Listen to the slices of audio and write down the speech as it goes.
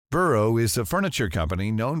Burrow is a furniture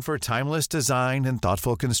company known for timeless design and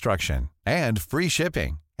thoughtful construction, and free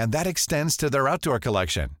shipping, and that extends to their outdoor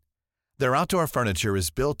collection. Their outdoor furniture is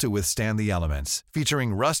built to withstand the elements,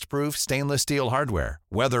 featuring rust-proof stainless steel hardware,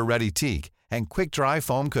 weather-ready teak, and quick-dry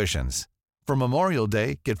foam cushions. For Memorial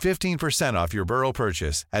Day, get 15% off your Burrow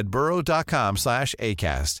purchase at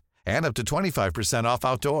burrow.com/acast, and up to 25% off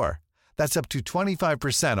outdoor. That's up to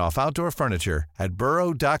 25% off outdoor furniture at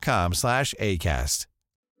burrow.com/acast.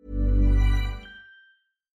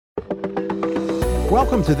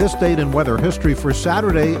 Welcome to This Date in Weather History for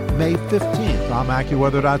Saturday, May 15th. I'm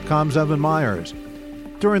AccuWeather.com's Evan Myers.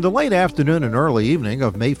 During the late afternoon and early evening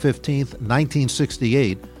of May 15th,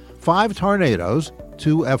 1968, 5 tornadoes,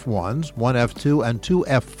 2 F1s, 1 F2, and 2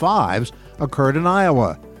 F5s occurred in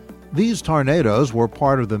Iowa. These tornadoes were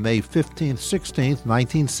part of the May 15th, 16th,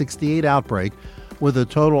 1968 outbreak, with a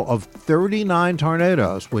total of 39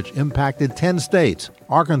 tornadoes, which impacted 10 states: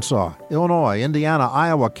 Arkansas, Illinois, Indiana,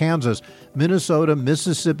 Iowa, Kansas, Minnesota,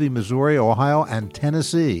 Mississippi, Missouri, Ohio, and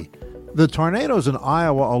Tennessee. The tornadoes in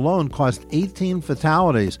Iowa alone caused 18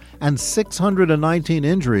 fatalities and 619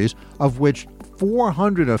 injuries, of which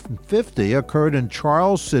 450 occurred in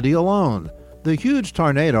Charles City alone. The huge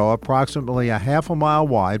tornado, approximately a half a mile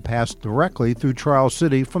wide, passed directly through Charles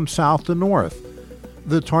City from south to north.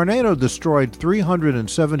 The tornado destroyed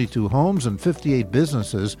 372 homes and 58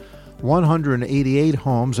 businesses. 188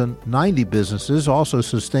 homes and 90 businesses also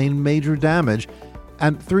sustained major damage,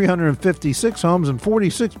 and 356 homes and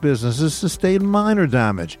 46 businesses sustained minor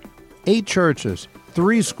damage. 8 churches,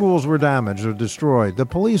 3 schools were damaged or destroyed. The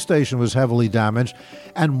police station was heavily damaged,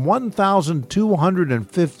 and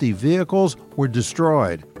 1,250 vehicles were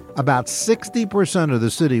destroyed. About 60% of the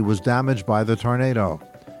city was damaged by the tornado.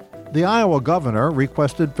 The Iowa governor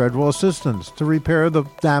requested federal assistance to repair the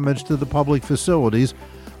damage to the public facilities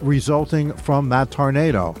resulting from that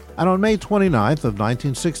tornado. And on May 29th of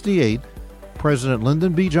 1968, President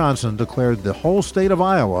Lyndon B. Johnson declared the whole state of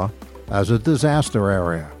Iowa as a disaster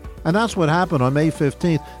area. And that's what happened on May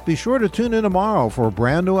 15th. Be sure to tune in tomorrow for a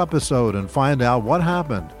brand new episode and find out what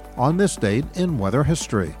happened on this date in weather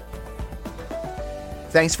history.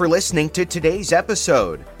 Thanks for listening to today's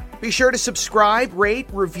episode. Be sure to subscribe, rate,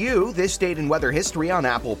 review This Date in Weather History on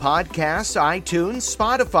Apple Podcasts, iTunes,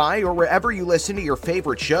 Spotify, or wherever you listen to your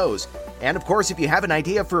favorite shows. And of course, if you have an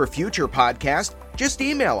idea for a future podcast, just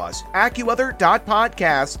email us,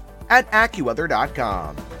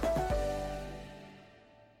 AccuWeather.podcast@AccuWeather.com.